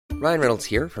Ryan Reynolds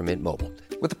here from Mint Mobile.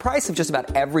 With the price of just about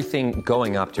everything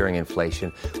going up during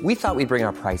inflation, we thought we'd bring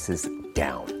our prices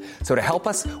down. So to help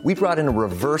us, we brought in a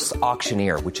reverse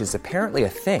auctioneer, which is apparently a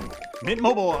thing. Mint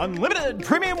Mobile Unlimited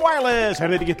Premium Wireless. How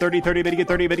to get 30, 30, bit to get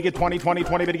 30, bit to get 20, 20,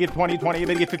 20, bit to get 20, 20,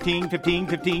 bit to get 15, 15,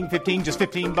 15, 15, just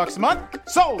 $15 a month?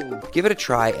 Sold! Give it a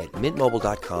try at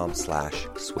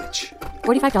mintmobile.com/switch.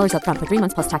 $45 up front for 3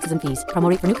 months plus taxes and fees. Promo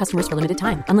rate for new customers for limited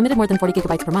time. Unlimited more than 40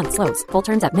 gigabytes per month. Slows full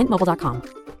terms at mintmobile.com.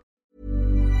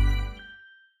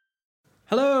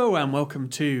 Hello and welcome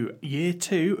to Year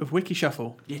 2 of Wiki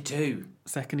Shuffle. Year 2.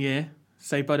 Second year,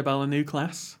 Saved by the Bell, a new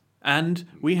class. And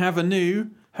we have a new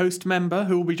host member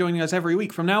who will be joining us every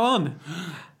week from now on.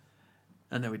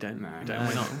 And no, we don't.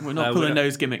 We're not pulling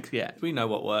those gimmicks yet. We know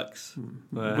what works.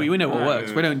 We know what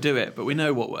works. We don't do it, but we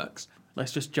know what works.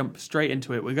 Let's just jump straight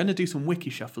into it. We're going to do some wiki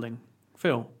shuffling.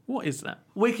 Phil, what is that?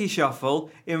 Wiki Shuffle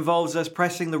involves us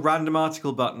pressing the random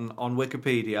article button on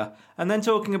Wikipedia and then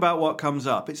talking about what comes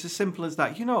up. It's as simple as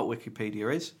that. You know what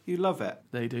Wikipedia is. You love it.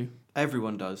 They do.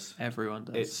 Everyone does. Everyone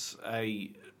does. It's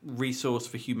a resource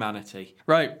for humanity.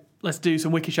 Right, let's do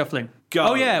some wiki shuffling. Go.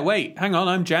 Oh yeah, wait, hang on,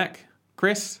 I'm Jack,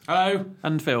 Chris. Hello.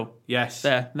 And Phil. Yes.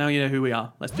 There, now you know who we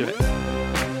are. Let's do it.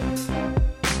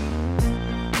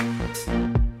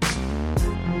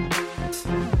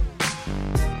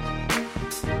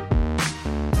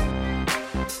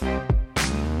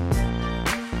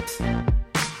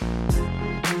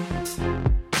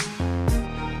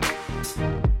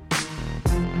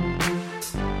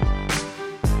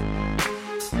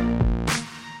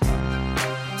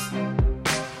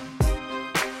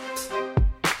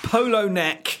 Polo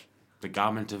neck. The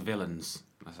garment of villains.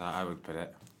 That's how I would put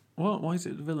it. What? Why is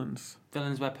it villains?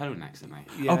 Villains wear polo necks, don't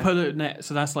they? Yeah. Oh, polo net.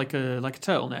 So that's like a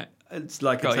turtleneck. It's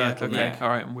like Got a you. turtle Okay, neck. all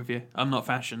right, I'm with you. I'm not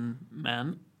fashion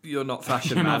man. You're not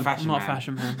fashion You're man. not fashion I'm not man.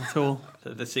 fashion man at all.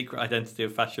 The secret identity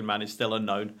of fashion man is still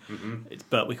unknown.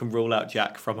 But we can rule out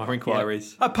Jack from our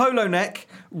inquiries. A polo neck,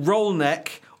 roll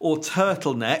neck, or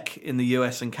turtleneck in the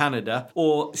US and Canada,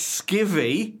 or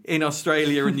skivvy in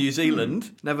Australia and New Zealand,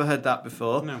 never heard that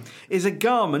before, is a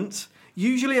garment,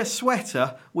 usually a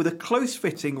sweater, with a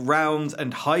close-fitting round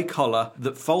and high collar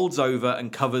that folds over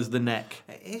and covers the neck.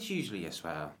 It is usually a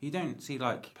sweater. You don't see,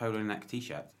 like, polo neck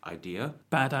t-shirts. Idea.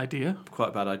 Bad idea. Quite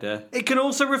a bad idea. It can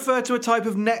also refer to a type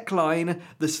of neckline,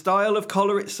 the style of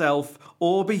collar itself,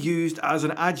 or be used as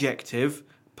an adjective,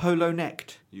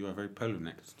 polo-necked. You are very polo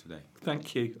necked today.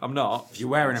 Thank you. I'm not. If you're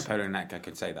wearing a polo neck, I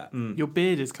could say that. Your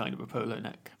beard is kind of a polo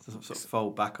neck. Doesn't sort of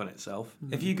fold back on itself.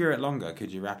 If you grew it longer,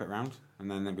 could you wrap it round? And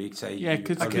then we'd say... Yeah,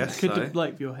 could guess could so.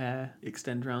 like your hair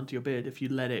extend round to your beard if you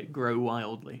let it grow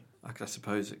wildly? I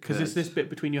suppose it could. Because this bit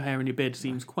between your hair and your beard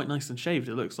seems quite nice and shaved.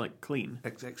 It looks like clean.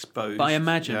 Exposed. But I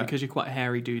imagine, yeah, because you're quite a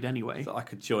hairy dude anyway, that I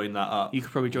could join that up. you could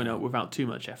probably join it up without too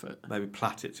much effort. Maybe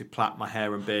plait my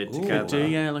hair and beard Could together. do,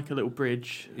 yeah, like a little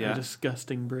bridge. Yeah. A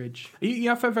disgusting bridge. You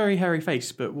have a very hairy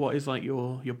face, but what is like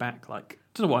your back like?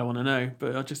 Don't know why I want to know,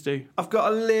 but I just do. I've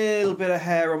got a little bit of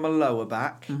hair on my lower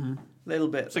back. Little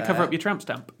bit. So there. cover up your tramp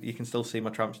stamp. You can still see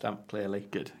my tramp stamp clearly.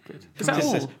 Good. Is It that just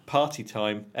all? says party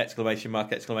time! Exclamation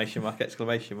mark! Exclamation mark!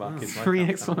 Exclamation mark! Is my Three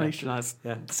tramp stamp. exclamation marks.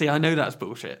 Yeah. See, I know that's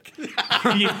bullshit.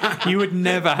 you would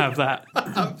never have that.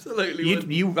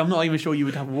 Absolutely. I'm not even sure you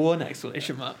would have one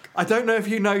exclamation mark. I don't know if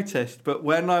you noticed, but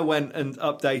when I went and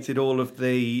updated all of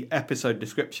the episode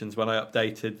descriptions, when I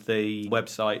updated the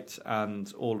website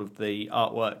and all of the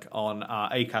artwork on our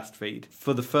Acast feed,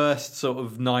 for the first sort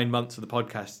of 9 months of the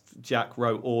podcast, Jack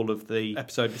wrote all of the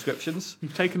episode descriptions.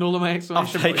 You've taken all of my I've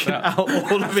exclamation marks taken out.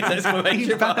 out all of his exclamation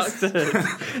You marks.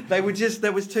 bastard.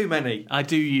 There was too many. I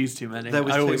do use too many. There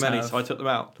was I too always many, have. so I took them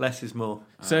out. Less is more.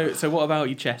 So what about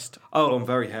your chest? Oh, I'm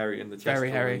very hairy in the chest.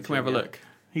 Very hairy. Can we have a Yeah. look?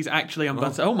 He's actually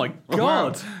unbuttoned. Oh my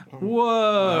god!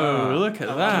 Whoa! Look at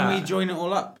Can that. we join it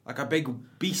all up? Like a big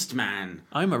beast man.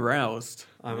 I'm aroused.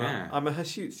 Yeah. I'm a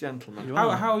hirsute gentleman.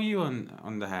 How are you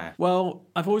on the hair? Well,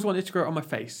 I've always wanted to grow it on my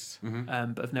face,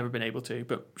 but I've never been able to.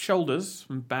 But shoulders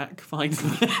and back, fine.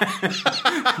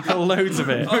 Got loads of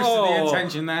it. Most of the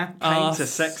attention there. Paint Arse. a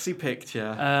sexy picture.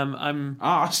 I'm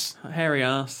Arse. hairy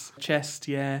ass. Chest,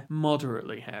 yeah,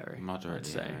 moderately hairy. Moderately I'd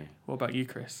say. hairy. What about you,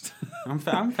 Chris? I'm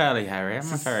fairly hairy.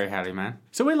 I'm a very hairy man.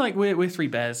 So we're three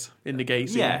bears in the gay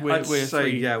scene. Yeah, we're I'd say,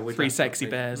 three, yeah, we're three sexy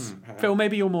definitely- bears. Phil,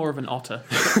 maybe you're more of an otter.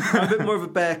 I'm a bit more of a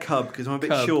bear cub because I'm a bit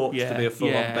Cub, short yeah. to be a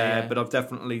full-on Yeah, bear, yeah. but I'm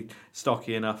definitely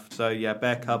stocky enough. So yeah,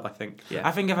 bear cub, I think. Yeah.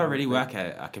 I think if I really work at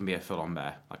it, I can be a full-on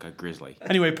bear, like a grizzly.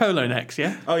 Anyway, polo necks,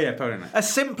 yeah? Oh yeah, polo neck. A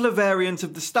simpler variant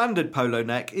of the standard polo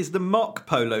neck is the mock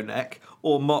polo neck,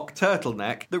 or mock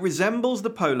turtleneck, that resembles the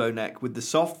polo neck with the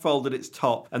soft fold at its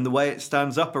top and the way it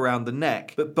stands up around the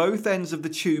neck, but both ends of the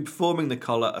tube forming the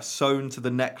collar are sewn to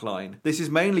the neckline. This is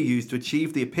mainly used to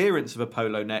achieve the appearance of a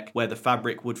polo neck, where the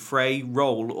fabric would fray,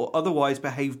 roll, or otherwise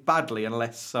behave badly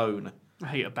unless sewn. I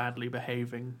hate a badly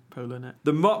behaving polo neck.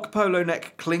 The mock polo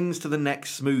neck clings to the neck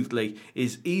smoothly,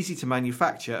 is easy to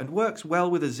manufacture, and works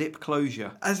well with a zip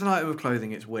closure. As an item of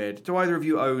clothing, it's weird. Do either of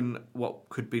you own what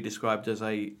could be described as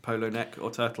a polo neck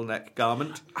or turtleneck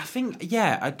garment? I think,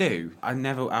 yeah, I do. I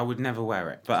would never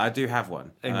wear it, but I do have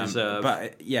one. In reserve.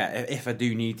 But yeah, if I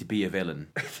do need to be a villain,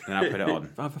 then I'll put it on.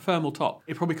 I have a thermal top.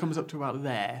 It probably comes up to about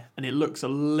there, and it looks a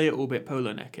little bit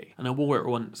polo necky. And I wore it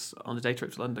once on a day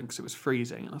trip to London because it was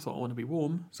freezing, and I thought I want to be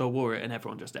warm, so I wore it, and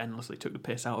everyone just endlessly took the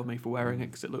piss out of me for wearing it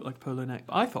because it looked like a polo neck.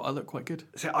 But I thought I looked quite good.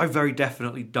 So I very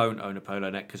definitely don't own a polo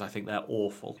neck because I think they're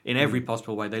awful in every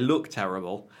possible way. They look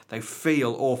terrible. They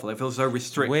feel awful. They feel so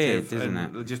restrictive. Weird, isn't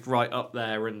and it? Just right up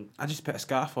there. And I just put a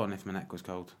scarf on if my neck was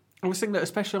cold. I was thinking that,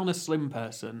 especially on a slim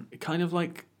person, it kind of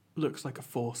like looks like a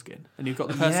foreskin, and you've got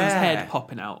the person's Yeah. head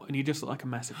popping out, and you just look like a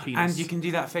massive penis. And you can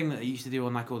do that thing that they used to do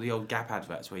on like all the old Gap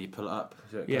adverts where you pull it up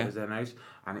so it Yeah. covers their nose,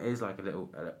 and it is like a little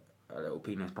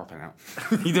penis popping out.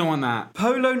 You don't want that.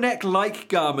 polo neck-like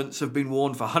garments have been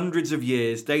worn for hundreds of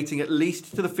years, dating at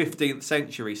least to the 15th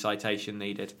century, citation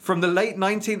needed. From the late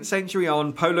 19th century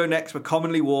on, polo necks were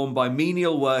commonly worn by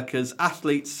menial workers,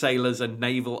 athletes, sailors, and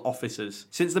naval officers.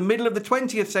 Since the middle of the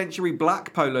 20th century,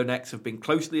 black polo necks have been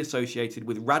closely associated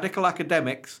with radical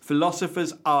academics,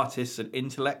 philosophers, artists, and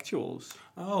intellectuals.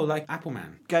 Oh, like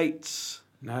Appleman. Gates.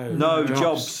 No,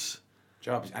 Jobs.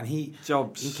 Jobs, and he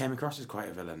came across as quite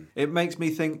a villain. It makes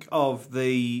me think of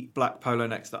the black polo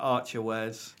necks that Archer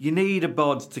wears. You need a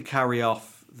bod to carry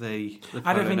off the polo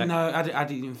I don't think, neck. no, I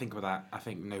didn't even think about that. I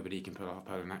think nobody can pull off a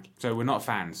polo neck. So we're not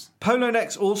fans. Polo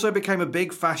necks also became a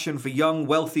big fashion for young,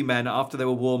 wealthy men after they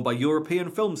were worn by European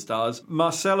film stars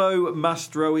Marcello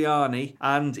Mastroianni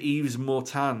and Yves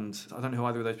Montand. I don't know who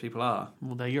either of those people are.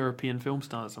 Well, they're European film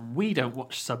stars, and we don't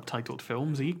watch subtitled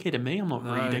films. Are you kidding me? I'm not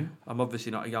reading. I'm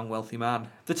obviously not a young, wealthy man.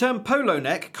 The term polo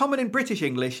neck, common in British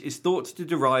English, is thought to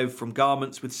derive from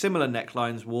garments with similar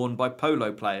necklines worn by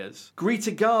polo players.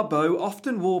 Greta Garbo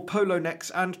often wore polo necks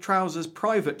and trousers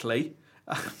privately.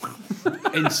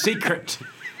 In secret.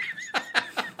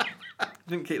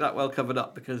 Didn't keep that well covered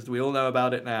up because we all know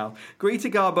about it now. Greta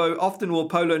Garbo often wore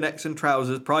polo necks and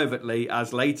trousers privately,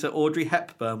 as later Audrey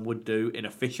Hepburn would do in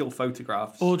official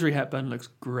photographs. Audrey Hepburn looks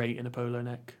great in a polo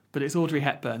neck, but it's Audrey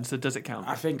Hepburn, so does it count?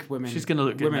 I think women. She's going to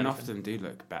look good. Women in anything. often do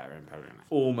look better in polo neck.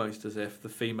 Almost as if the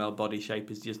female body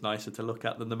shape is just nicer to look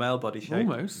at than the male body shape.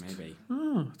 Almost. Maybe.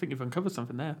 Oh, I think you've uncovered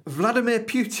something there. Vladimir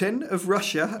Putin of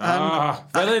Russia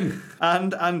Villain.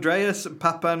 and Andreas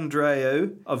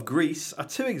Papandreou of Greece are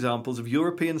two examples of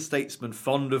European statesmen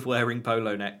fond of wearing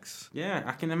polo necks. Yeah,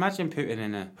 I can imagine Putin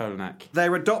in a polo neck.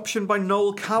 Their adoption by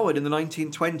Noel Coward in the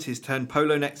 1920s turned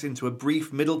polo necks into a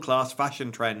brief middle-class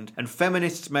fashion trend, and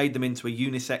feminists made them into a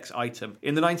unisex item.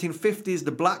 In the 1950s,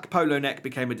 the black polo neck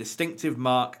became a distinctive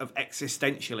mark of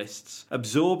existentialists.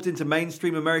 Absorbed into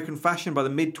mainstream American fashion by the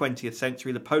mid-20th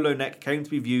century, the polo neck came to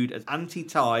be viewed as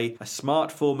anti-tie, a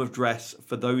smart form of dress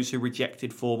for those who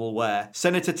rejected formal wear.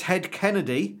 Senator Ted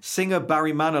Kennedy, singer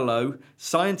Barry Manilow,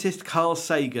 scientist Carl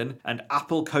Sagan, and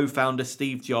Apple co-founder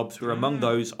Steve Jobs were among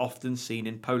those often seen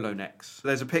in polo necks.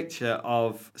 There's a picture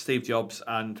of Steve Jobs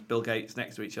and Bill Gates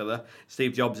next to each other.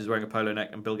 Steve Jobs is wearing a polo neck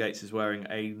and Bill Gates is wearing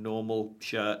a normal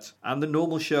shirt. And the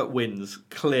normal shirt wins,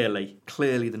 clearly.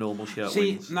 Clearly the normal shirt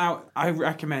wins. See, now, I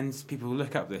recommend people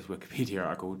look up this Wikipedia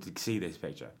article to see this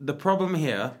picture. The problem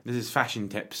here, this is fashion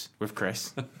tips with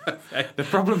Chris. The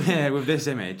problem here with this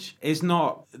image is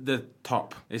not the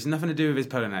top. It's nothing to do with his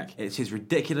polo neck. It's his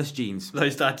ridiculous jeans.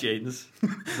 Those dad jeans.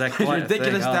 They're His quite ridiculous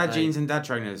a thing, aren't dad they? jeans and dad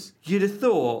trainers. You'd have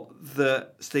thought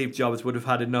that Steve Jobs would have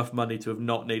had enough money to have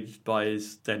not needed to buy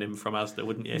his denim from Asda,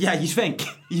 wouldn't you? Yeah, you think.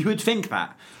 You would think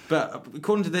that. But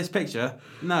according to this picture,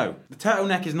 no. The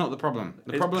turtleneck is not the problem.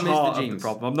 The It's problem part is the of jeans. the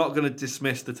problem. I'm not going to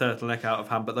dismiss the turtleneck out of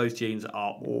hand, but those jeans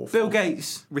are awful. Bill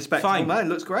Gates. Respectable fine. man,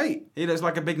 looks great. He looks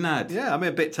like a big nerd. Yeah, I mean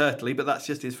a bit turtly, but that's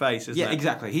just his face, isn't Yeah, it?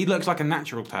 exactly. He looks like a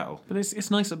natural turtle. But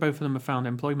it's nice that both of them have found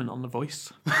employment on The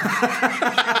Voice.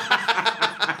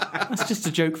 That's just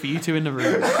a joke for you two in the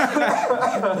room.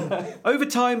 Over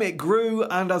time, it grew,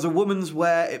 and as a woman's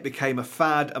wear, it became a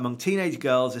fad among teenage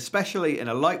girls, especially in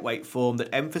a lightweight form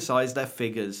that emphasised their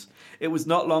figures. It was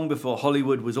not long before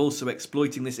Hollywood was also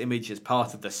exploiting this image as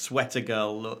part of the sweater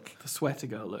girl look. The sweater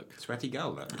girl look. Sweaty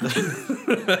girl, though.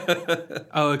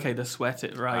 Oh, okay, the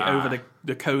sweater, right, over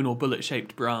the cone or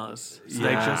bullet-shaped bras. So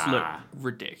they just look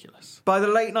ridiculous. By the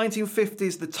late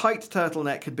 1950s, the tight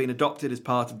turtleneck had been adopted as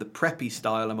part of the preppy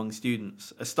style among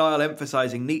students, a style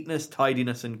emphasising neatness,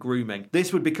 tidiness and grooming.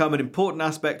 This would become an important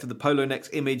aspect of the polo neck's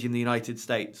image in the United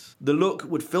States. The look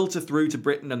would filter through to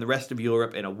Britain and the rest of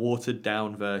Europe in a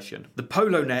watered-down version. The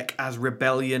polo neck as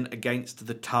rebellion against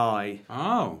the tie.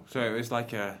 Oh, so it was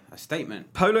like a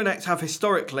statement. Polo necks have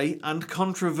historically and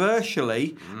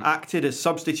controversially acted as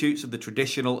substitutes of the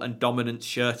traditional and dominant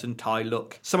shirt and tie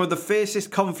look. Some of the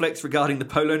fiercest conflicts regarding the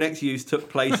polo neck's use took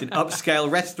place in upscale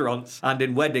restaurants and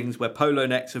in weddings where polo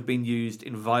necks have been used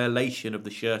in violation of the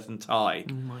shirt and tie.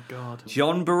 Oh my God.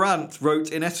 John Barant wrote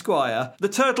in Esquire, "The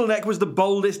turtleneck was the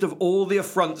boldest of all the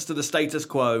affronts to the status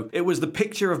quo. It was the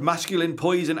picture of masculine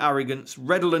poise and arrogance,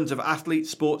 redolent of athletes,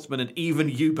 sportsmen, and even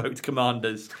U-boat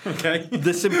commanders." Okay.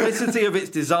 The simplicity of its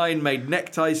design made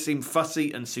neckties seem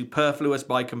fussy and superfluous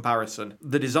by comparison.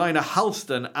 The designer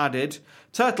Halston added,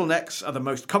 "Turtlenecks are the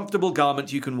most comfortable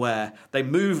garments you can wear. They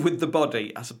move with the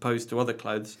body, as opposed to other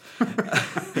clothes.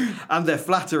 And they're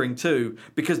flattering too,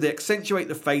 because they accentuate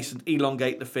the face and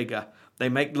elongate the figure. They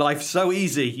make life so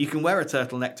easy. You can wear a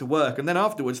turtleneck to work and then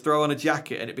afterwards throw on a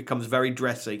jacket and it becomes very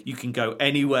dressy. You can go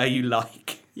anywhere you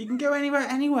like." You can go anywhere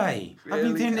anyway. I've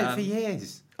been Really doing it can. for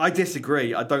years. I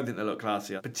disagree. I don't think they look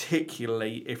classier.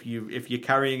 Particularly if you're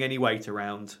carrying any weight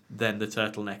around, then the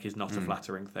turtleneck is not a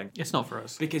flattering thing. It's not for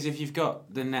us. Because if you've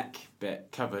got the neck bit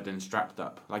covered and strapped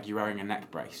up, like you're wearing a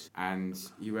neck brace, and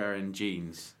you're wearing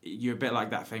jeans, you're a bit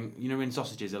like that thing, you know when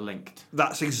sausages are linked?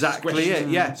 That's exactly Squished it.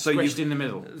 Yeah. So squished you've in the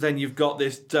middle. then you've got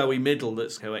this doughy middle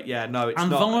that's yeah. No, it's And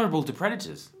not. vulnerable to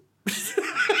predators.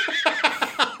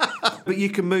 But you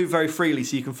can move very freely,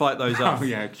 so you can fight those off. Oh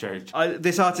yeah, true.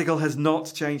 This article has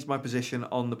not changed my position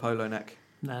on the polo neck.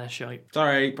 Nah, that's shite.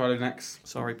 Sorry, polo necks.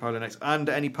 Sorry, polo necks. And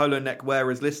any polo neck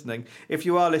wearers listening, if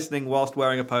you are listening whilst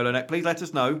wearing a polo neck, please let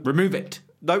us know. Remove it.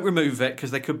 Don't remove it, because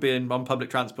they could be on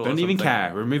public transport. Don't or even something.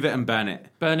 care. Remove it and burn it.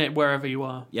 Burn it wherever you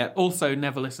are. Yep. Also,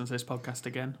 never listen to this podcast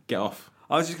again. Get off.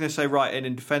 I was just going to say, right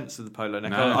in defence of the polo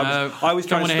neck. No. I was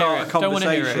Don't trying to wanna hear start a it. Don't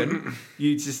wanna hear conversation.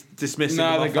 You just dismissing No,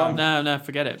 them they're off gone. hand. No,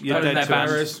 forget it. You're They're dead to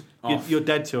banned. us. Off. You're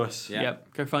dead to us. Yeah.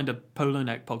 Yep. Go find a polo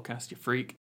neck podcast, you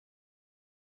freak.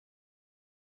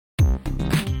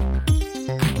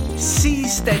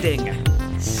 Seasteading.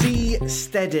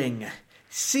 Seasteading.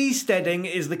 Seasteading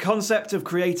is the concept of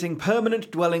creating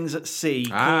permanent dwellings at sea.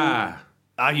 Ah,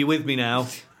 Are you with me now?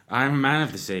 I'm a man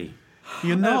of the sea.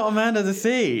 You're not a man of the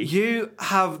sea. You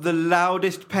have the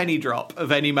loudest penny drop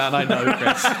of any man I know,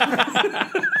 Chris.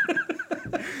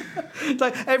 It's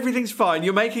like, everything's fine.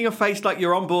 You're making a face like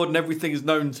you're on board and everything is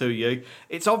known to you.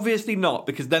 It's obviously not,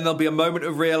 because then there'll be a moment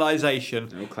of realisation.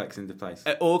 It all clicks into place.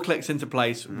 It all clicks into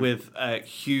place with a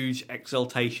huge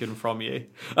exultation from you.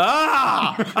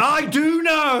 Ah! I do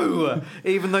know!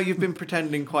 Even though you've been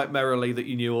pretending quite merrily that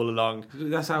you knew all along.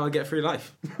 That's how I get through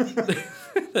life.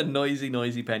 A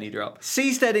noisy penny drop.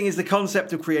 Seasteading is the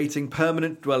concept of creating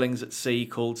permanent dwellings at sea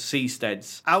called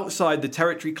seasteads, outside the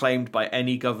territory claimed by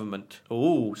any government.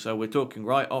 Ooh, so we're talking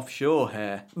right offshore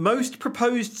here. Most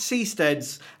proposed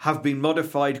seasteads have been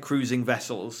modified cruising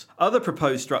vessels. Other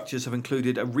proposed structures have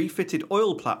included a refitted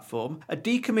oil platform, a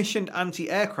decommissioned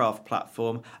anti-aircraft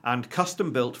platform, and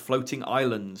custom-built floating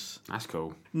islands. That's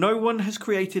cool. No one has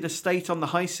created a state on the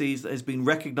high seas that has been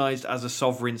recognised as a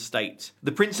sovereign state.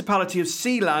 The Principality of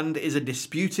Sealand is a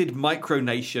disputed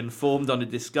micronation formed on a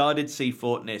discarded sea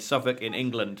fort near Suffolk in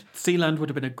England. Sealand would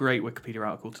have been a great Wikipedia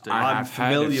article to do. I I'm have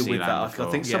heard of familiar with Sealand that article.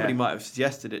 I think before. somebody Yeah. might have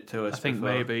suggested it to us. I think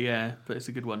before. maybe, yeah, but it's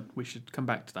a good one. We should come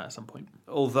back to that at some point.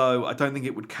 Although I don't think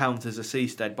it would count as a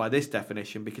seastead by this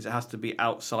definition, because it has to be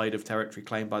outside of territory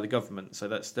claimed by the government. So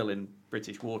that's still in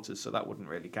British waters, so that wouldn't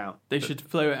really count. They should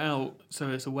float it out so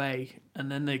it's away, and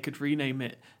then they could rename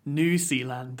it New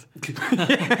Zealand.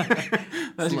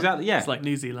 That's exactly, yeah. It's like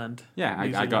New Zealand. Yeah,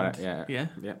 New I got it. Zealand. Yeah. Yeah?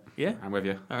 Yeah. Yeah? I'm with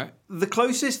you. All right. The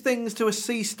closest things to a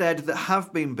seastead that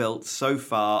have been built so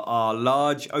far are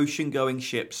large ocean-going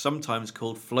ships, sometimes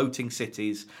called floating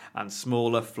cities, and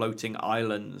smaller floating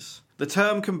islands. The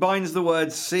term combines the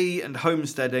words sea and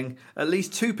homesteading. At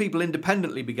least two people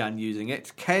independently began using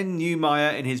it. Ken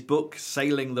Neumeyer in his book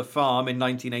Sailing the Farm in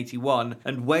 1981,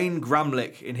 and Wayne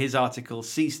Gramlich in his article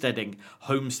Seasteading,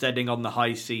 Homesteading on the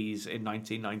High Seas in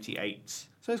 1998.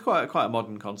 So So it's quite a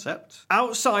modern concept.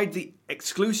 Outside the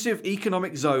exclusive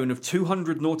economic zone of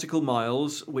 200 nautical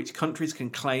miles, which countries can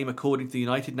claim according to the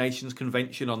United Nations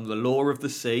Convention on the Law of the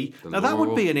Sea. Now, that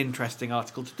would be an interesting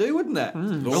article to do, wouldn't it?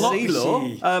 Sea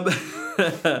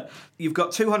law. You've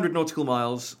got 200 nautical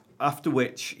miles, after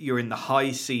which you're in the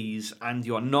high seas and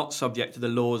you are not subject to the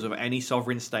laws of any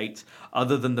sovereign state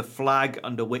other than the flag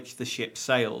under which the ship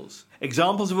sails.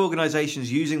 Examples of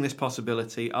organisations using this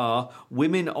possibility are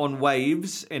Women on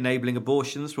Waves, enabling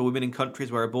abortions for women in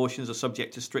countries where abortions are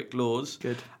subject to strict laws.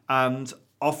 Good. And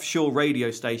offshore radio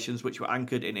stations which were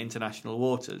anchored in international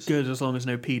waters. Good, as long as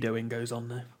no pedoing goes on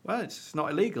there. Well, it's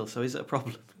not illegal, so is it a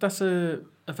problem? That's a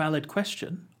valid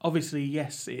question. Obviously,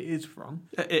 yes, it is wrong.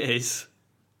 It is.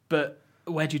 But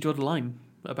where do you draw the line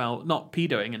about not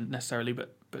pedoing necessarily,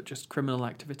 but just criminal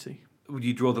activity? Would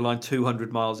you draw the line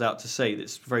 200 miles out to sea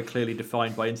that's very clearly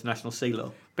defined by international sea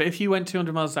law? But if you went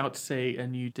 200 miles out to sea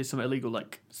and you did something illegal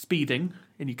like speeding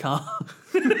in your car,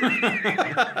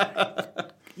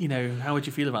 how would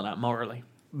you feel about that morally?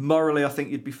 Morally, I think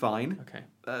you'd be fine. Okay.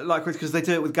 Likewise, because they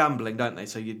do it with gambling, don't they?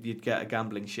 So you'd get a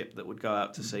gambling ship that would go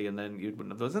out to sea, and then you wouldn't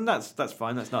have those, and that's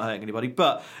fine. That's not hurting anybody.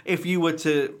 But if you were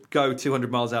to go 200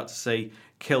 miles out to sea,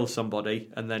 kill somebody,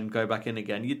 and then go back in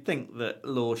again, you'd think that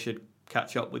law should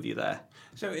catch up with you there.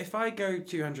 So if I go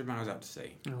 200 miles out to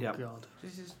sea, Oh, Yep. God.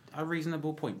 this is a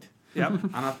reasonable point. Yep.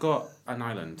 And I've got an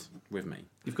island with me.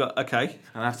 You've got, okay.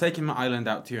 And I've taken my island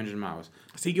out 200 miles.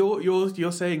 See,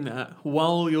 you're saying that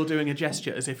while you're doing a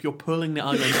gesture as if you're pulling the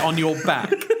island on your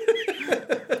back,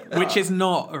 which is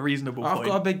not a reasonable I've point.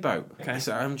 got a big boat. Okay.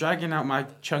 So I'm dragging out my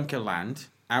chunk of land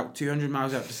out 200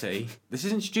 miles out to sea. This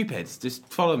isn't stupid. Just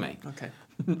follow me. Okay.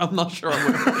 I'm not sure I'm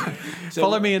with you.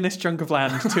 Follow me in this chunk of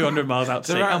land 200 miles out to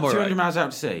So sea. we're I'm out all 200 right. miles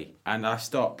out to sea, and I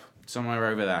stop somewhere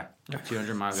over there,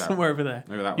 200 miles out. Somewhere over there.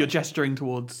 Over that You're way. gesturing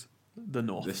towards the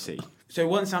north. The sea. So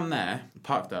once I'm there,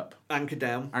 parked up, Anchor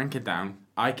down. anchored down,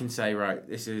 I can say, right,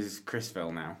 this is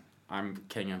Chrisville now. I'm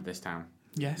king of this town.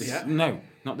 Yes. This, No,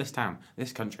 not this town.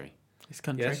 This country. This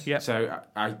country. Yes. Yep. So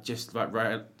I just like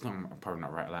write. I'll probably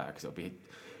not write a letter because it'll be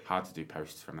hard to do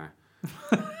posts from there.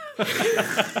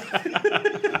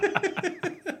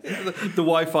 The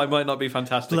Wi-Fi might not be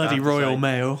fantastic. I Bloody have to Royal say.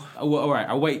 Mail. Well, all right.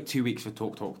 I'll wait 2 weeks for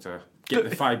Talk to get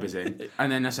the fibres in,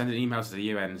 and then I send an email to the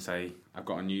UN and say I've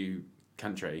got a new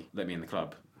country. Let me in the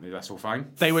club. Maybe that's all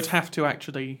fine. They would have to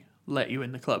actually let you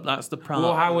in the club. That's the problem.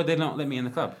 Well, how would they not let me in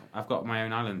the club? I've got my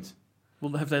own island.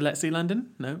 Well, have they let Sealand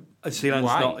in? No. Sealand's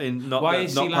Why? not in, not, Why that-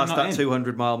 is not Sealand past not that in?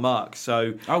 200 mile mark.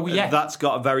 So Oh, yeah. that's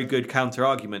got a very good counter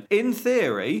argument. In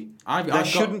theory, I've there got-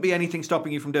 shouldn't be anything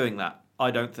stopping you from doing that.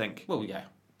 I don't think. Well, yeah.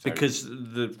 So Because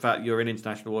the fact you're in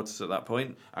international waters at that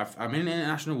point. I'm in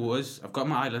international waters. I've got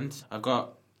my island. I've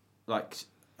got like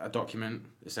a document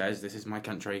that says this is my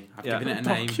country. I've Yeah. given it a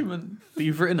name. Document that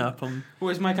you've written up on. Well,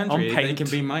 it's my On country. They paint. can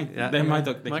be my. Yeah. They're my.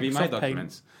 Yeah. They can be my Microsoft Paint.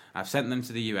 documents. I've sent them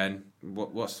to the UN.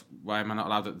 Why am I not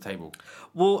allowed at the table?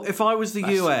 Well, if I was the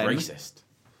That's UN, racist.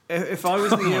 if I was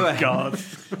the UN, God.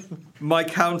 my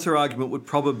counter argument would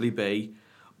probably be,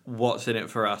 "What's in it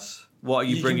for us? What are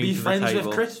you bringing can be to the friends table?"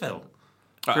 with Chrisville.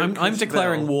 I'm Chrisville.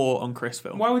 declaring war on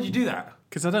Chrisville. Why would you do that?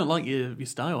 Because I don't like your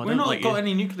style. I We've don't not like got your...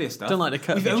 any nuclear stuff. Don't like the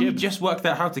cut of We've your only jib. just worked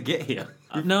out how to get here.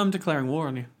 No, I'm declaring war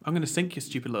on you. I'm going to sink your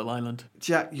stupid little island.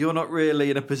 Jack, you're not really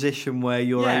in a position where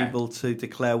you're Yeah. able to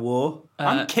declare war.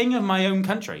 I'm king of my own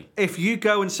country. If you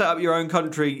go and set up your own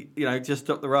country, just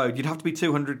up the road, you'd have to be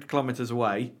 200 kilometres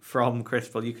away from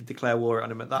Chrisville. You could declare war on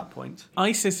them at that point.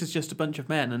 ISIS is just a bunch of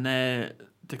men, and they're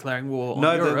declaring war on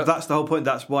No, Europe. that's the whole point.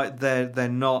 That's why they're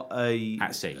not a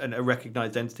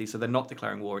recognised entity, so they're not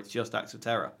declaring war. It's just acts of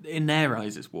terror. In their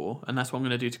eyes, it's war, and that's what I'm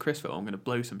going to do to Chrisville. I'm going to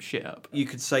blow some shit up. You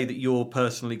could say that you're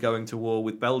personally going to war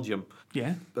with Belgium.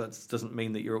 Yeah. That doesn't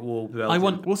mean that you're at war with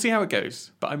Belgium. We'll see how it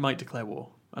goes, but I might declare war,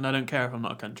 and I don't care if I'm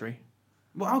not a country.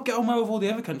 Well, I'll get on well with all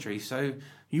the other countries, so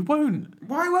You won't.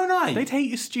 why won't I? They'd hate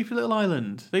your stupid little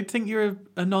island. They'd think you're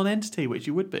a non-entity, which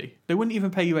you would be. They wouldn't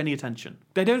even pay you any attention.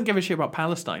 They don't give a shit about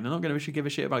Palestine. They're not going to give a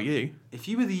shit about you. If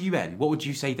you were the UN, what would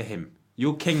you say to him?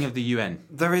 You're king of the UN.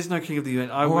 There is no king of the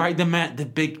UN. All right, the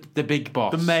big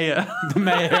boss, The mayor. the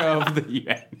mayor of the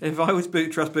UN. If I was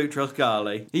Boutros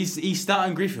Ghali, He's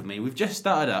starting grief with me. We've just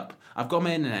started up. I've got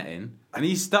my internet in, and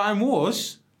he's starting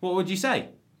wars. What would you say,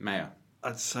 mayor?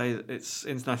 I'd say that it's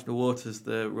international waters.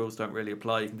 The rules don't really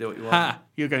apply. You can do what you want. Ha!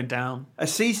 You're going down. A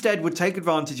seastead would take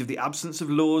advantage of the absence of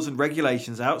laws and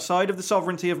regulations outside of the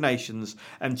sovereignty of nations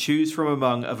and choose from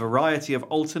among a variety of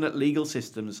alternate legal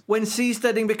systems. When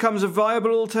seasteading becomes a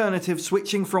viable alternative,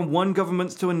 switching from one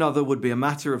government to another would be a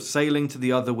matter of sailing to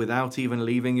the other without even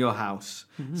leaving your house,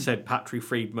 said Patrick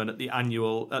Friedman at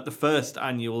the first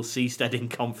annual Seasteading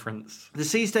Conference. The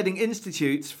Seasteading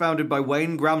Institute, founded by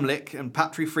Wayne Gramlich and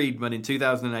Patrick Friedman in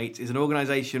 2008, is an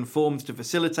organisation formed to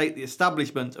facilitate the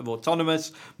establishment of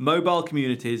autonomous mobile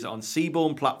communities on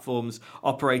seaborne platforms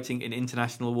operating in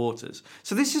international waters.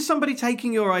 So this is somebody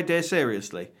taking your idea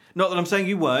seriously. Not that I'm saying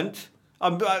you weren't.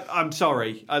 I'm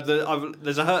sorry.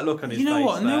 There's a hurt look on his face. You know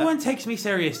what? There. No one takes me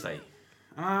seriously.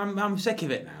 I'm sick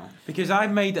of it now because I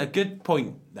made a good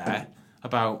point there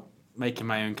about making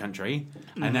my own country,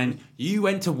 and then you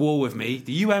went to war with me.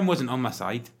 The UN wasn't on my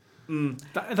side.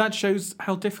 That shows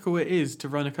how difficult it is to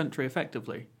run a country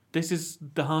effectively. This is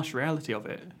the harsh reality of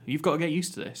it. You've got to get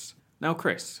used to this. Now,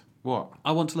 Chris. What?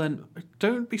 I want to learn.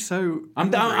 Don't be so.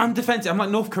 I'm defensive. I'm like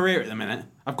North Korea at the minute.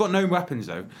 I've got no weapons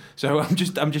though, so I'm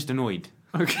just annoyed.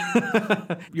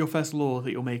 Okay. Your first law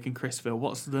that you'll make in Chrisville.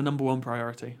 What's the number one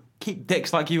priority? Keep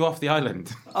dicks like you off the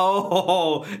island.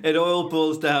 Oh, it all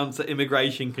boils down to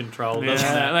immigration control, doesn't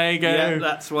it? There you go. Yeah,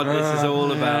 that's what this is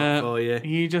all about for you.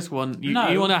 You just want you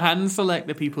No. want to hand select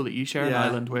the people that you share an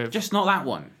island with. Just not that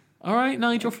one. All right,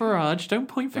 Nigel Farage. Don't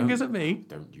point fingers at me.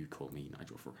 Don't you call me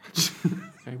Nigel Farage.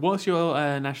 Okay, what's your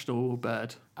national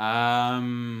bird?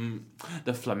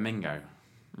 The flamingo.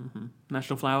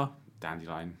 National flower?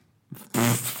 Dandelion.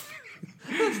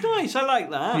 That's nice. I like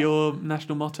that. Your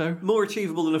national motto? More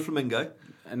achievable than a flamingo.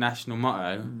 A national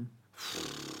motto.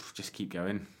 Just keep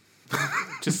going.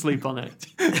 Just sleep on it.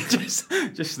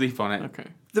 just sleep on it. Okay.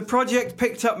 The project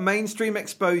picked up mainstream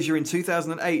exposure in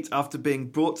 2008 after being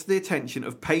brought to the attention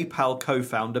of PayPal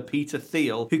co-founder Peter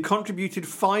Thiel, who contributed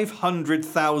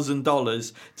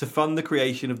 $500,000 to fund the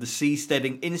creation of the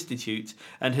Seasteading Institute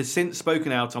and has since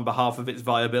spoken out on behalf of its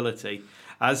viability,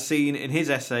 as seen in his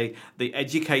essay, The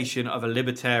Education of a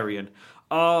Libertarian.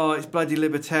 Oh, it's bloody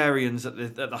libertarians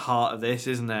at the heart of this,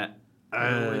 isn't it?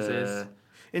 Always is.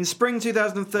 In spring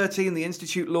 2013, the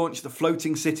Institute launched the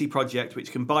Floating City project,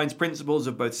 which combines principles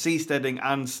of both seasteading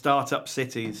and start-up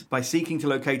cities by seeking to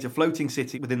locate a floating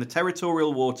city within the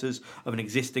territorial waters of an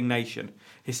existing nation.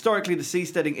 Historically, the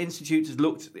Seasteading Institute has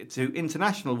looked to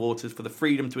international waters for the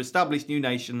freedom to establish new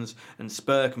nations and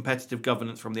spur competitive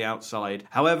governance from the outside.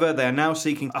 However, they are now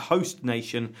seeking a host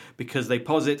nation because they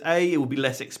posit A, it will be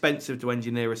less expensive to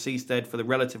engineer a seastead for the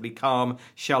relatively calm,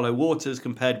 shallow waters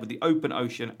compared with the open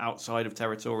ocean outside of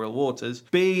territorial waters.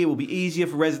 B, it will be easier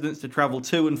for residents to travel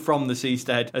to and from the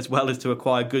seastead, as well as to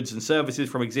acquire goods and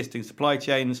services from existing supply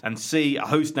chains. And C, a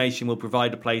host nation will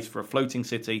provide a place for a floating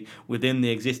city within the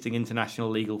existing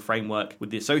international legal framework with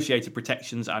the associated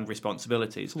protections and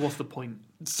responsibilities. What's the point?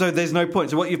 So there's no point.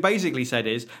 So what you've basically said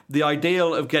is the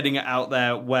ideal of getting it out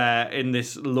there where in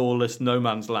this lawless no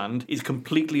man's land is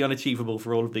completely unachievable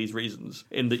for all of these reasons,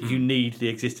 in that you need the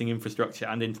existing infrastructure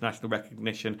and international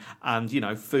recognition and,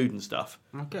 food and stuff.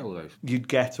 I'll get all those. You'd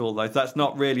get all those. That's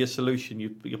not really a solution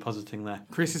you're positing there.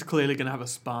 Chris is clearly going to have a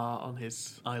spa on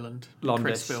his island.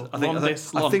 Londis. Chrisville. I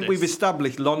think we've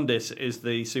established Londis is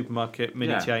the supermarket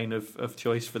mini chain of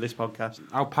choice for this podcast.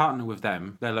 I'll partner with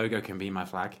them. Their logo can be my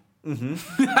flag.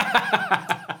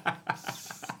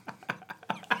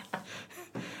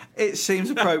 It seems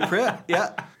appropriate,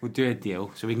 yeah. We'll do a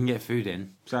deal so we can get food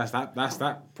in. So that's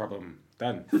that problem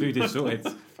done. Food is sorted.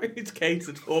 It's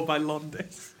catered for by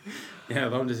Londis. Yeah,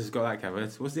 Londis has got that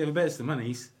covered. What's the other bits? The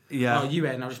monies? Yeah. Oh, you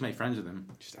and I'll just make friends with them.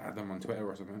 Just add them on Twitter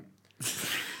or something.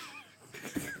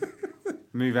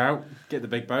 Move out, get the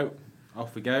big boat,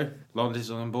 off we go. Londis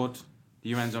is on board,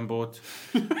 the UN's on board.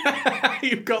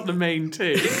 You've got the main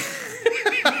two.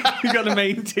 You've got the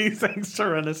main two things to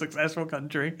run a successful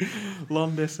country.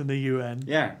 Londis and the UN.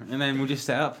 Yeah, and then we'll just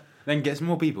set up. Then get some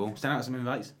more people, send out some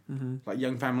invites, like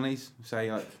young families.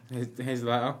 Say like, here's the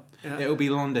letter. Yeah. It'll be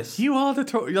Londis. You are the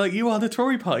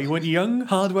Tory party. You want young,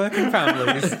 hard-working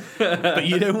families, but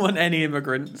you don't want any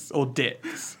immigrants or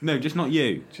dicks. No, just not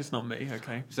you. Just not me.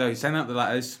 Okay. So send out the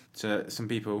letters to some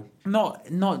people.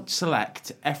 Not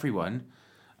select everyone,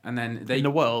 and then they in the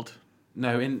world.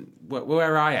 No, in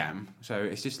where I am. So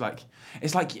it's just like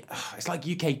it's like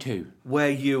UK2. Where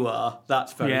you are,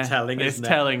 that's very telling, isn't it? It's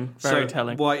telling, very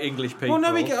telling. White English people. Well, no,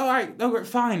 all right, no,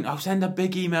 fine. I'll send a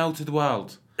big email to the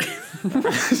world.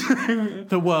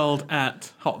 The world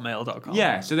at hotmail.com.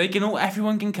 Yeah, so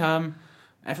everyone can come.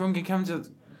 Everyone can come to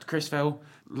Chrisville.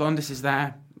 Londis is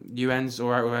there. UN's all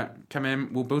right with it. Come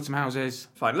in, we'll build some houses.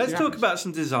 Fine, let's See what talk happens. about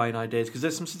some design ideas, because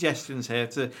there's some suggestions here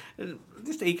to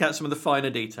just eke out some of the finer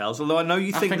details. Although I know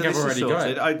you think that I've this is already got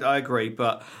sorted. I agree,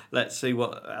 but let's see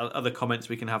what other comments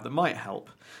we can have that might help.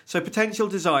 So, potential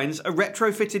designs: a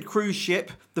retrofitted cruise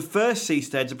ship. The first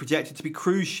seasteads are projected to be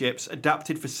cruise ships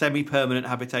adapted for semi-permanent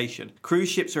habitation. Cruise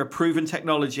ships are a proven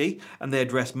technology, and they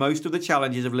address most of the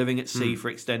challenges of living at sea for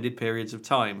extended periods of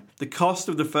time. The cost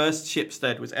of the first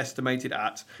shipstead was estimated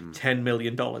at $10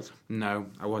 million. No,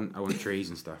 I want trees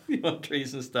and stuff. You want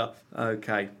trees and stuff.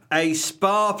 Okay. A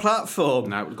spa platform.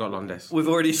 No, we've got Londis. We've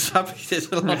already established it's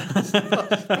a lot.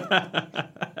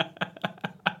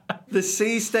 The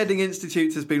Seasteading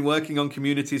Institute has been working on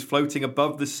communities floating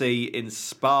above the sea in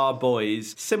spa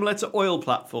buoys, similar to oil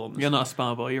platforms. You're not a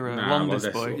spa boy, you're a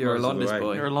Londis boy. You're a Londis Londis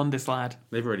boy. You're a Londis lad.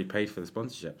 They've already paid for the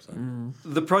sponsorship. So.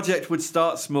 The project would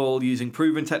start small, using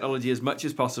proven technology as much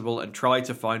as possible, and try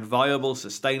to find viable,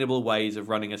 sustainable ways of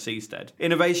running a seastead.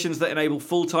 Innovations that enable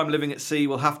full-time living at sea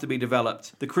will have to be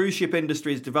developed. The cruise ship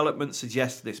industry's development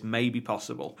suggests this may be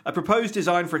possible. A proposed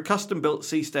design for a custom-built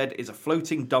seastead is a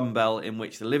floating dumbbell in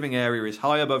which the living area is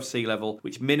high above sea level,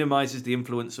 which minimises the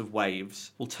influence of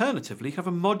waves. Alternatively, have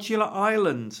a modular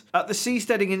island. At the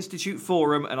Seasteading Institute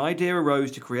Forum, an idea arose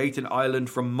to create an island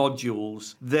from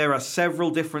modules. There are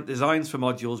several different designs for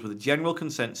modules, with a general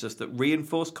consensus that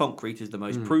reinforced concrete is the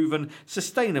most proven,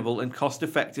 sustainable and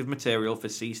cost-effective material for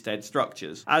seastead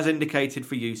structures, as indicated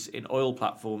for use in oil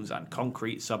platforms and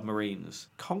concrete submarines.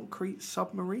 Concrete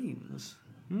submarines?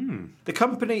 The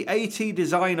company AT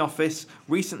Design Office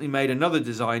recently made another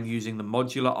design using the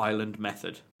modular island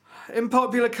method. In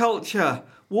popular culture,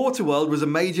 Waterworld was a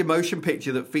major motion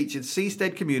picture that featured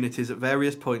seastead communities at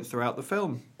various points throughout the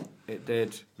film. It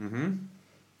did. It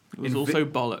was also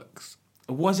bollocks.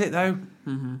 Was it though?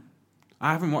 Mm-hmm.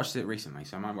 I haven't watched it recently,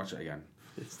 so I might watch it again.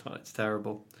 It's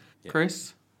terrible. Yeah.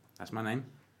 Chris? That's my name.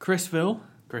 Chrisville.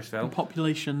 Chrisville.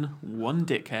 Population 1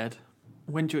 dickhead.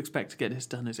 When do you expect to get this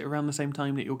done? Is it around the same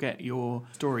time that you'll get your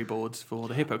storyboards for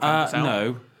the Hippocampus out?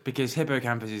 No, because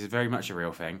Hippocampus is very much a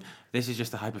real thing. This is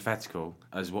just a hypothetical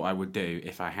as what I would do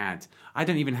if I had. I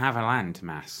don't even have a land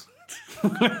mass.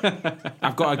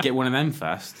 I've got to get one of them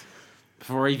first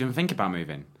before I even think about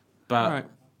moving. But Right.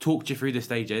 Talk you through the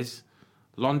stages.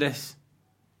 Londis,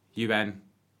 UN,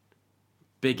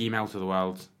 big email to the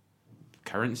world,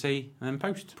 currency, and then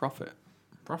post. Profit.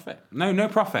 Profit. No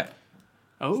profit.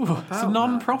 Oh, it's a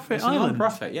non-profit It's a island.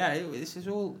 non-profit. Yeah, it's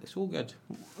all good.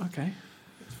 Okay.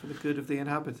 It's for the good of the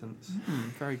inhabitants.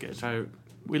 Very good. So,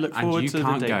 We look and forward you to the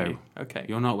can't day. go. Okay.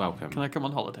 You're not welcome. Can I come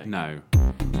on holiday? No.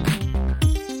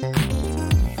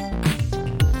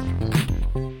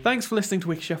 Thanks for listening to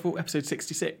Wiki Shuffle, episode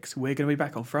 66. We're going to be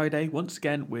back on Friday, once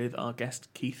again, with our guest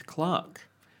Keith Clark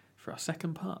for our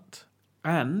second part.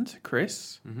 And,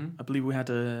 Chris, I believe we had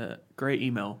a great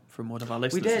email from one of our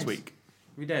listeners this week.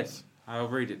 We did. I'll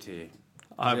read it to you.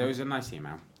 It was a nice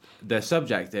email. The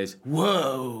subject is,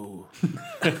 whoa!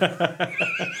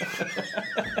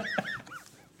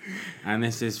 And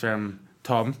this is from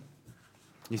Tom.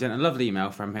 He sent a lovely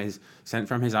email sent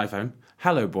from his iPhone.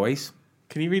 Hello, boys.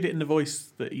 Can you read it in the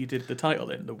voice that you did the title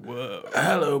in? The whoa.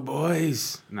 Hello,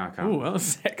 boys. No, I can't. Oh, that was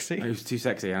sexy. It was too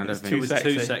sexy. And I don't think too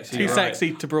sexy, Too you're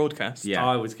sexy to broadcast. Yeah.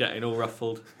 I was getting all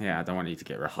ruffled. Yeah, I don't want you to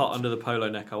get ruffled. Hot under the polo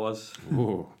neck I was.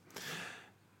 Ooh.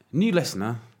 New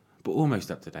listener, but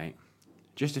almost up to date.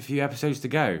 Just a few episodes to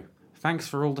go. Thanks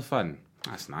for all the fun.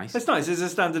 That's nice. It's nice. It's a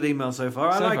standard email so far.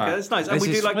 I So like far. it. It's nice. And This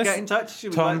we do is- like let's- get in touch. We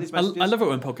Tom, like these I messages. love it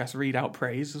when podcasts read out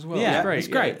praise as well. Yeah, it's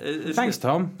it's great. great. It's Thanks, good.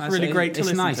 Tom. It's really great to it's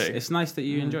listen nice. to. It's nice that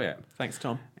you enjoy it. Thanks,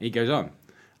 Tom. He goes on.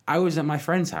 I was at my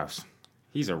friend's house.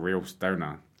 He's a real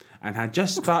stoner. And had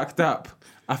just sparked up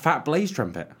a fat blaze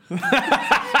trumpet.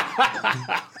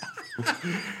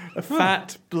 A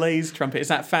fat blaze trumpet. Is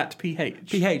that fat PH?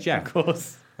 PH, yeah. Of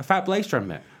course. A fat blaze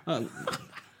trumpet.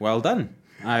 Well done.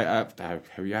 I hope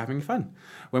you're having fun.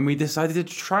 When we decided to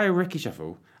try a Ricky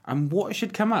Shuffle and what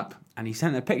should come up, and he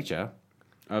sent a picture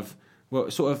of, well,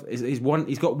 sort of,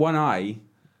 he's got one eye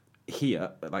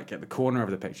here, like at the corner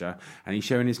of the picture, and he's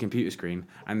showing his computer screen,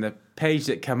 and the page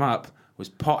that came up was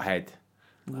Pothead.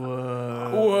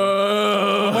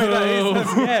 Whoa.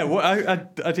 Wait, yeah,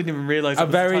 I didn't even realise A that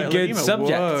was the very title of the good email.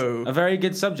 subject. Whoa. A very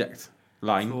good subject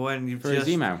line When you've for his just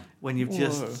email. when you've Whoa.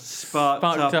 just sparked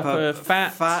Sparked up a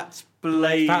fat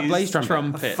blaze Fat blaze trumpet.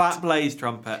 trumpet. A fat blaze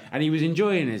trumpet. And he was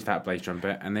enjoying his fat blaze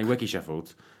trumpet, and they wiki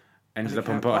shuffled. Ended up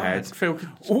on Pothead. Phil,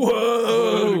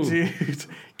 Whoa! dude.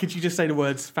 Could you just say the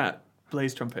words fat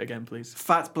blaze trumpet again, please?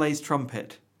 Fat blaze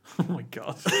trumpet. Oh my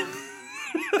god.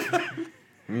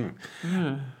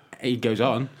 He goes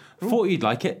on. Thought you'd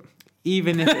like it.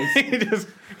 even if it's...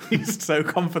 He's so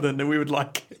confident that we would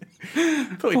like it.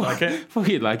 Thought he'd like it. Thought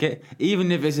you'd like it.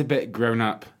 Even if it's a bit grown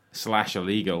up /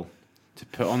 illegal to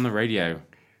put on the radio.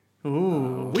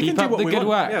 Ooh, we Keep can do up what the we good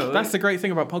want. work. That's the great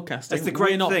thing about podcasting. That's the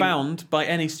great We're not thing. bound by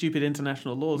any stupid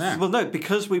international laws. No. Well, no,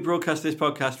 because we broadcast this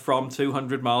podcast from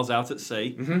 200 miles out at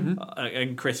sea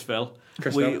in Chrisville,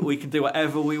 we can do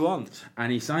whatever we want.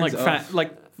 And he signs Like it fat, off.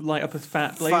 like light up a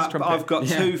fat blaze trumpet. I've got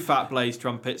Yeah. 2 fat blaze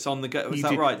trumpets on the go. Was You that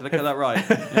did- right? Did I get that right?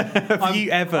 Have you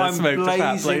ever smoked a fat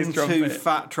blaze blazing 2 trumpet?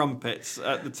 fat trumpets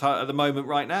at the moment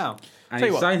right now. And Tell he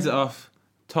you what. signs it off.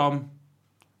 Tom,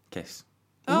 kiss.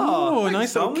 Oh, thanks,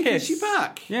 nice little Tom. We kiss kiss. you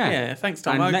back. Yeah, thanks,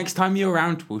 Tom. And next time you're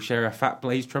around, we'll share a fat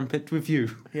blaze trumpet with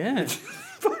you. Yeah.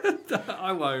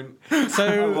 I won't. I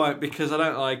So won't because I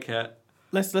don't like it.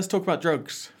 let's talk about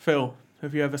drugs. Phil,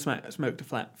 have you ever smoked a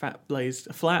flat blazed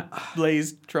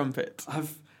trumpet? Oh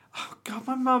God,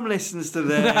 my mum listens to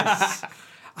this.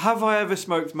 Have I ever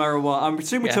smoked marijuana? I'm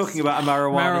assuming Yes. we're talking about a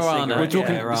marijuana cigarette. We're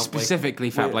talking here, aren't we? specifically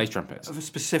fat blaze trumpets.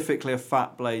 Specifically a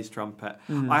fat blaze trumpet.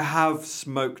 I have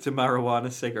smoked a marijuana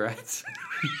cigarette.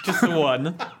 Just the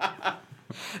one.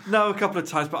 No, a couple of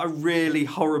times, but I really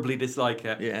horribly dislike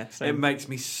it. Yeah, It same. makes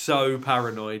me so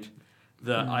paranoid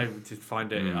that I just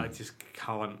find it, I just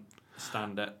can't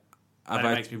stand it. And it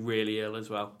makes me really ill as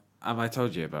well. Have I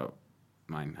told you about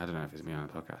mine? I don't know if it's me on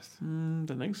the podcast.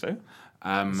 Don't think so.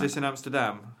 Is this in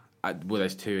Amsterdam? Well,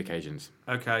 there's 2 occasions.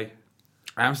 Okay.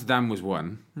 Amsterdam was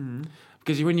one.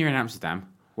 Because when you're in Amsterdam,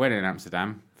 when in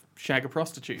Amsterdam, Shag a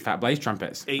prostitute. fat blaze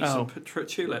trumpets. Eat Oh. some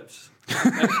tulips.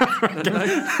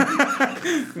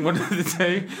 One of the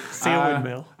 2. See a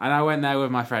windmill. And I went there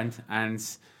with my friend, and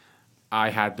I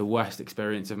had the worst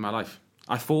experience of my life.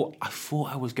 I thought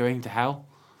I was going to hell.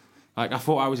 Like, I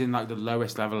thought I was in, like, the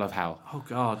lowest level of hell. Oh,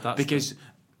 God. That's Because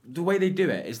the way they do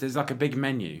it is there's, like, a big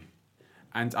menu.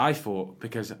 And I thought,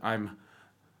 because I'm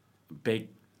big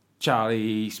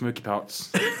Charlie Smoky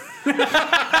Pots...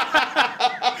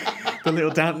 The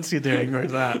little dance you're doing with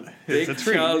that. It's a Big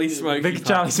treat. Charlie Smoky Big Pot.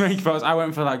 Charlie Smoky Pots. I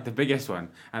went for, like, the biggest one.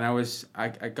 And I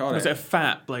got Was it a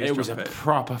fat blaze It was a trumpet?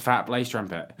 proper fat blaze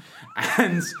trumpet.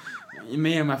 And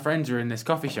me and my friends were in this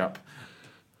coffee shop,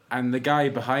 and the guy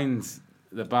behind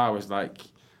the bar was like,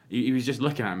 he was just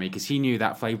looking at me because he knew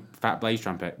that fat blaze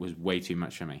trumpet was way too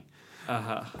much for me.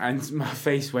 Uh-huh. And my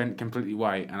face went completely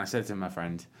white, and I said to my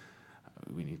friend,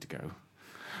 we need to go.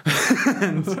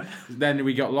 And then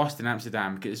we got lost in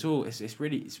Amsterdam because it's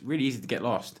really easy to get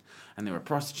lost, and there were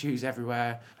prostitutes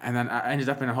everywhere. And then I ended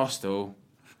up in a hostel.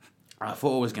 I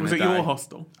thought I was going to die. Was it your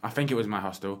hostel? I think it was my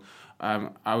hostel.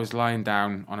 I was lying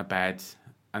down on a bed,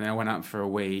 and then I went out for a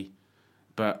wee,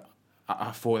 but I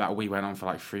thought that wee went on for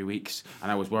like 3 weeks,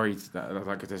 and I was worried that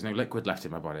like there's no liquid left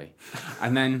in my body.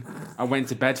 And then I went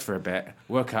to bed for a bit,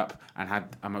 woke up, and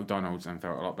had a McDonald's and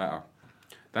felt a lot better.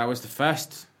 That was the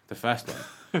first one.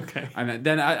 Okay. And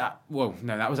then that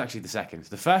was actually the second.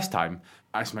 The first time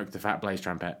I smoked the fat blaze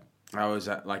trumpet, I was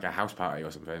at like a house party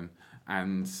or something,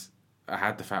 and I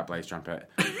had the fat blaze trumpet.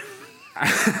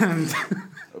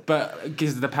 But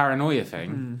because of the paranoia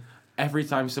thing, every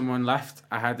time someone left,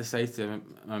 I had to say to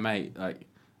my mate, like,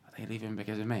 are they leaving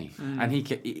because of me? And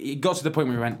he got to the point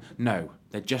where he went, no,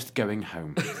 they're just going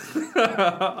home.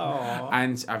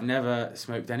 And I've never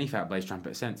smoked any fat blaze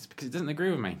trumpet since because it doesn't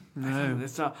agree with me. No,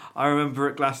 it's not. I remember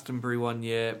at Glastonbury one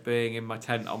year being in my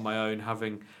tent on my own,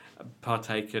 having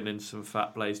partaken in some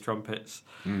fat blaze trumpets.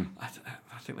 I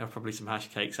think there were probably some hash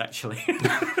cakes actually.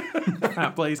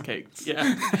 Fat blaze cakes.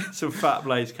 Yeah, some fat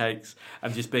blaze cakes,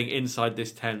 and just being inside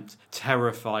this tent,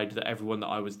 terrified that everyone that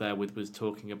I was there with was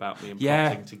talking about me and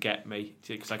plotting to get me,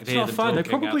 because I could hear not them fun. talking They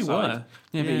probably outside. were.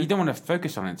 Yeah, but you don't want to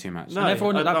focus on it too much. No. And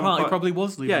everyone at that I'm party quite- probably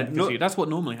was leaving Yeah, because no- of you. That's what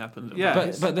normally happens. Yeah.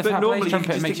 But the fat normally blaze you can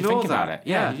trumpet just makes you ignore think about that. it.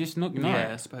 Yeah, Yeah. you just ignore Yeah,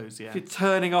 I it. suppose, yeah. If you're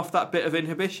turning off that bit of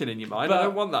inhibition in your mind, But I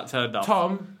don't want that turned off.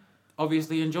 Tom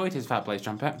obviously enjoyed his fat blaze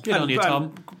trumpet. Good on you,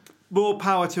 Tom. More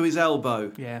power to his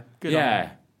elbow. Yeah, good on Yeah. you.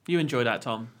 You enjoy that,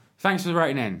 Tom. Thanks for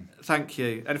writing in. Thank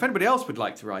you. And if anybody else would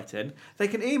like to write in, they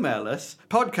can email us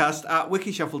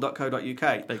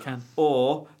podcast@wikishuffle.co.uk. They can.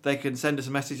 Or they can send us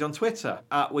a message on Twitter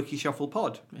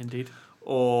 @wikishufflepod. Indeed.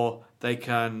 Or they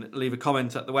can leave a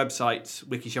comment at the website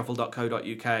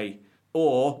wikishuffle.co.uk.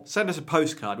 Or send us a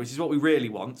postcard, which is what we really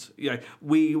want. You know,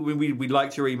 we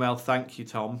liked your email. Thank you,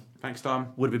 Tom. Thanks, Tom.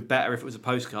 Would have been better if it was a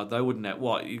postcard, though, wouldn't it?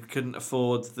 What, you couldn't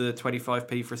afford the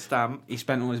 25p for a stamp? He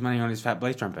spent all his money on his fat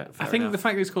blaze trumpet. I think enough. the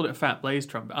fact that he's called it a fat blaze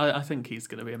trumpet, I think he's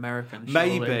going to be American.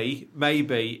 surely.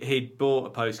 Maybe he'd bought a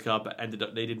postcard but ended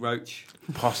up needing Roach.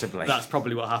 Possibly. That's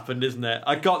probably what happened, isn't it?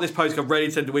 I got this postcard ready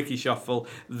to send to Wiki Shuffle.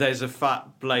 There's a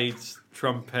fat blades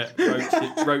trumpet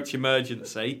Roach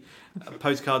emergency.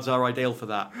 Postcards are ideal for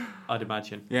that. I'd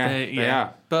imagine. Yeah, they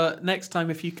are. But next time,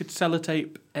 if you could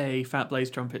sellotape a Fat Blaze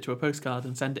trumpet to a postcard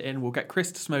and send it in, we'll get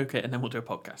Chris to smoke it and then we'll do a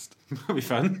podcast. That'll be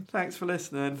fun. Thanks for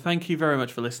listening. Thank you very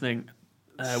much for listening.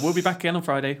 We'll be back again on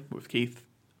Friday with Keith.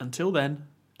 Until then,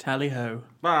 tally ho.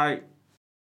 Bye.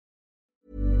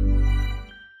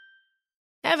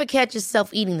 Ever catch yourself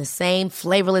eating the same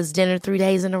flavorless dinner 3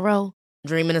 days in a row?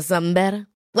 Dreaming of something better?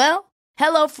 Well,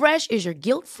 HelloFresh is your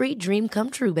guilt-free dream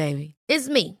come true, baby. It's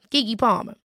me, Keke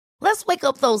Palmer. Let's wake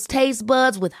up those taste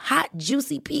buds with hot,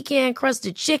 juicy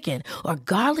pecan-crusted chicken or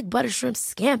garlic butter shrimp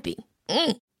scampi.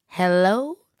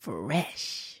 Hello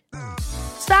Fresh.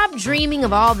 Stop dreaming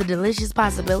of all the delicious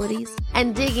possibilities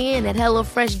and dig in at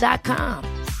HelloFresh.com.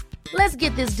 Let's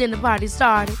get this dinner party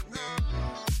started.